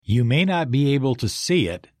You may not be able to see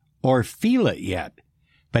it or feel it yet,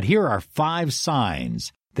 but here are 5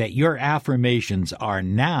 signs that your affirmations are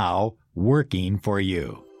now working for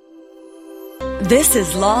you. This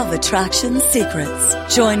is Law of Attraction Secrets.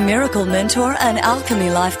 Join Miracle Mentor and Alchemy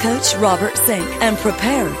Life Coach Robert Zink and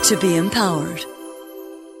prepare to be empowered.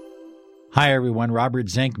 Hi everyone, Robert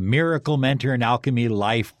Zink, Miracle Mentor and Alchemy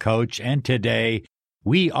Life Coach, and today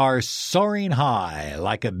we are soaring high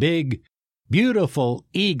like a big, beautiful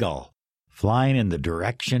eagle, flying in the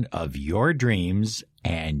direction of your dreams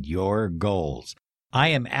and your goals. I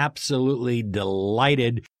am absolutely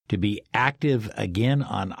delighted to be active again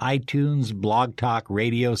on iTunes, Blog Talk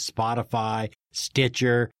Radio, Spotify,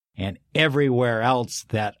 Stitcher, and everywhere else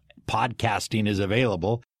that podcasting is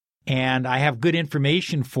available. And I have good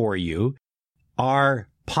information for you. Our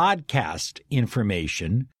podcast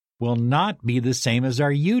information will not be the same as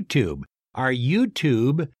our YouTube. Our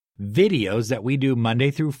YouTube videos that we do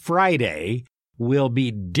Monday through Friday will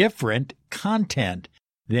be different content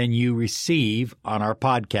than you receive on our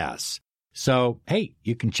podcasts. So, hey,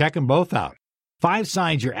 you can check them both out. 5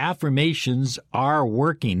 signs your affirmations are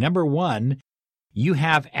working. Number 1, you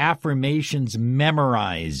have affirmations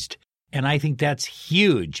memorized. And I think that's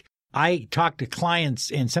huge. I talk to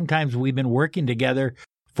clients, and sometimes we've been working together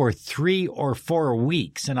for 3 or 4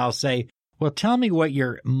 weeks. And I'll say, well, tell me what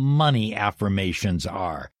your money affirmations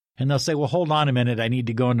are. And they'll say, well, hold on a minute. I need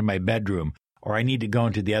to go into my bedroom, or I need to go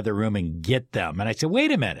into the other room and get them. And I say,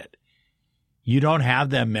 wait a minute. You don't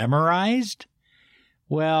have them memorized?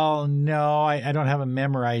 Well, no, I don't have them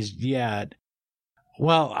memorized yet.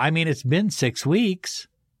 Well, I mean, it's been 6 weeks.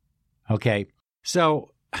 Okay,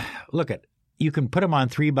 so look at, you can put them on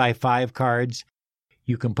 3x5 cards.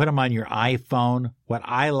 You can put them on your iPhone. What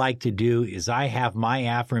I like to do is I have my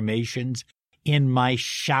affirmations in my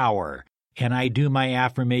shower, and I do my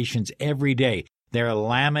affirmations every day. They're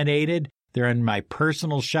laminated. They're in my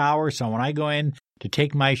personal shower, so when I go in to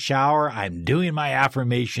take my shower, I'm doing my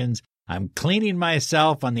affirmations. I'm cleaning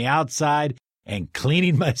myself on the outside and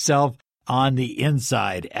cleaning myself on the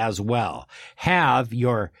inside as well. Have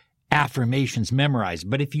your affirmations memorized.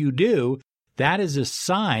 But if you do, that is a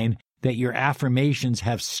sign that your affirmations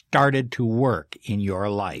have started to work in your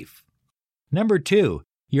life. Number 2,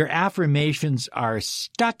 your affirmations are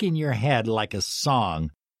stuck in your head like a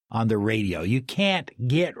song on the radio. You can't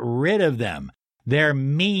get rid of them. They're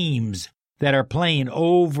memes that are playing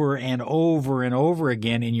over and over and over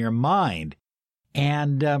again in your mind.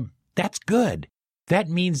 And that's good. That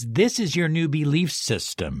means this is your new belief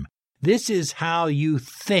system. This is how you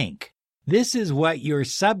think. This is what your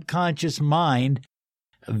subconscious mind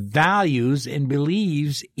values and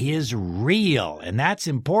believes is real. And that's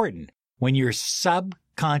important. When your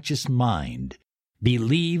subconscious mind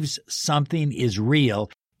believes something is real,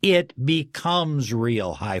 it becomes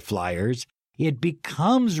real, high flyers. It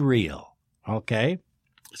becomes real. Okay?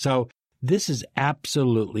 So this is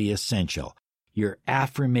absolutely essential. Your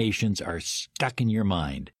affirmations are stuck in your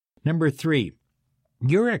mind. Number 3,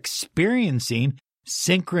 you're experiencing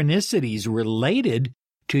synchronicities related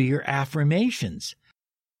to your affirmations.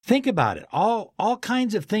 Think about it. All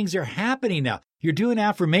kinds of things are happening now. You're doing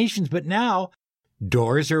affirmations, but now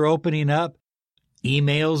doors are opening up.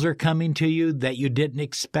 Emails are coming to you that you didn't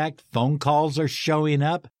expect. Phone calls are showing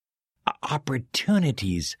up.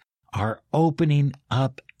 Opportunities are opening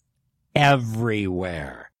up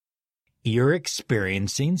everywhere. You're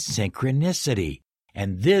experiencing synchronicity,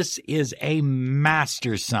 and this is a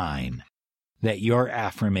master sign that your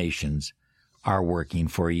affirmations are working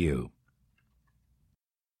for you.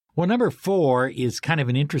 Well, number 4 is kind of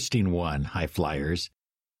an interesting one, high flyers.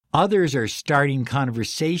 Others are starting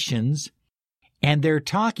conversations, and they're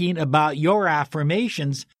talking about your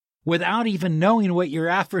affirmations without even knowing what your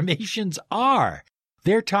affirmations are.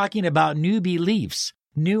 They're talking about new beliefs,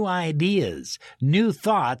 new ideas, new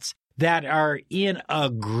thoughts that are in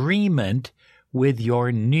agreement with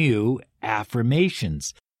your new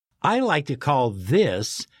affirmations. I like to call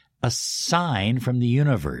this a sign from the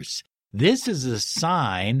universe. This is a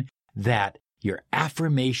sign that your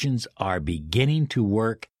affirmations are beginning to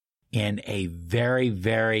work in a very,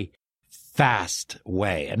 very fast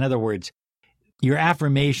way. In other words, your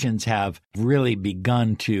affirmations have really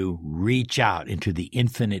begun to reach out into the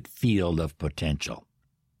infinite field of potential.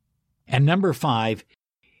 And number 5,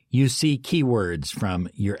 you see keywords from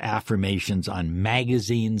your affirmations on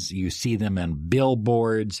magazines. You see them on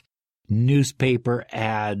billboards, newspaper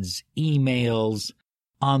ads, emails,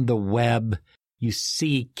 on the web. You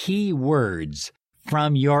see keywords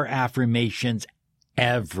from your affirmations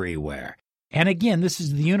everywhere. And again, this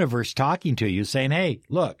is the universe talking to you, saying, hey,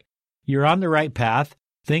 look, you're on the right path.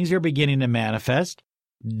 Things are beginning to manifest.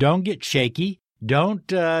 Don't get shaky. Don't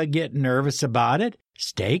get nervous about it.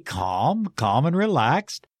 Stay calm and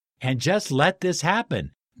relaxed, and just let this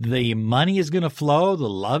happen. The money is going to flow. The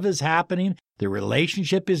love is happening. The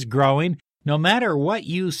relationship is growing. No matter what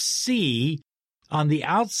you see on the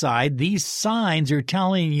outside, these signs are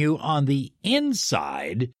telling you on the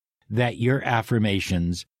inside that your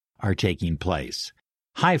affirmations are taking place.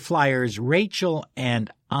 High flyers, Rachel and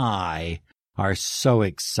I are so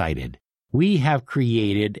excited. We have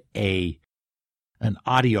created an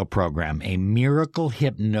audio program, a miracle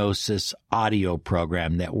hypnosis audio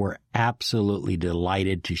program that we're absolutely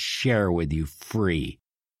delighted to share with you free.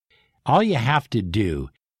 All you have to do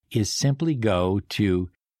is simply go to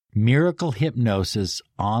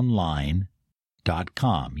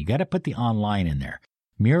miraclehypnosisonline.com. You got to put the online in there.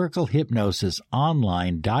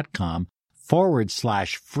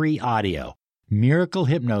 miraclehypnosisonline.com/free audio.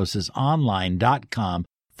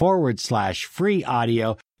 miraclehypnosisonline.com/free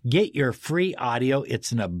audio. Get your free audio.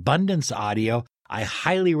 It's an abundance audio. I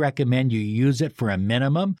highly recommend you use it for a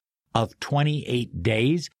minimum of 28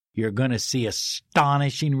 days. You're going to see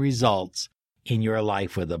astonishing results in your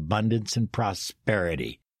life with abundance and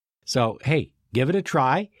prosperity. So, hey, give it a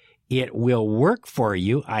try. It will work for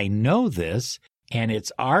you. I know this, and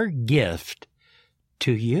it's our gift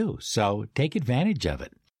to you. So take advantage of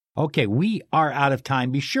it. Okay, we are out of time.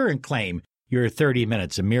 Be sure and claim your 30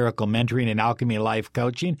 minutes of miracle mentoring and alchemy life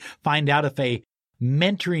coaching. Find out if a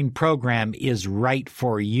mentoring program is right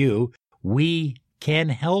for you. We can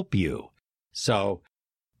help you. So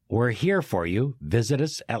we're here for you. Visit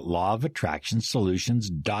us at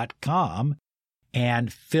lawofattractionsolutions.com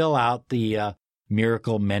and fill out the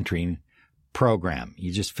miracle mentoring program.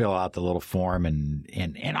 You just fill out the little form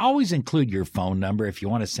and always include your phone number. If you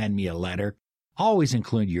want to send me a letter, always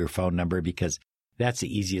include your phone number, because that's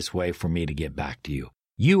the easiest way for me to get back to you.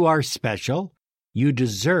 You are special. You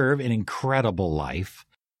deserve an incredible life.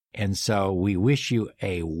 And so we wish you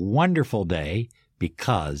a wonderful day,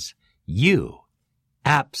 because you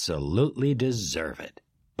absolutely deserve it.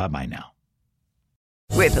 Bye-bye now.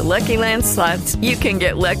 With the Lucky Land Slots, you can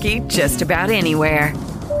get lucky just about anywhere.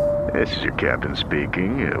 This is your captain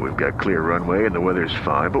speaking. We've got clear runway and the weather's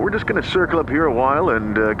fine, but we're just going to circle up here a while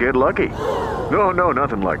and get lucky. No,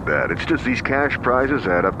 nothing like that. It's just these cash prizes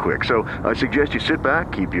add up quick. So I suggest you sit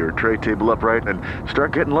back, keep your tray table upright, and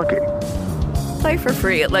start getting lucky. Play for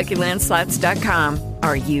free at LuckyLandSlots.com.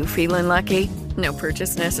 Are you feeling lucky? No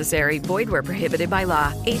purchase necessary. Void where prohibited by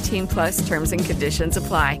law. 18+ terms and conditions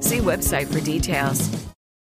apply. See website for details.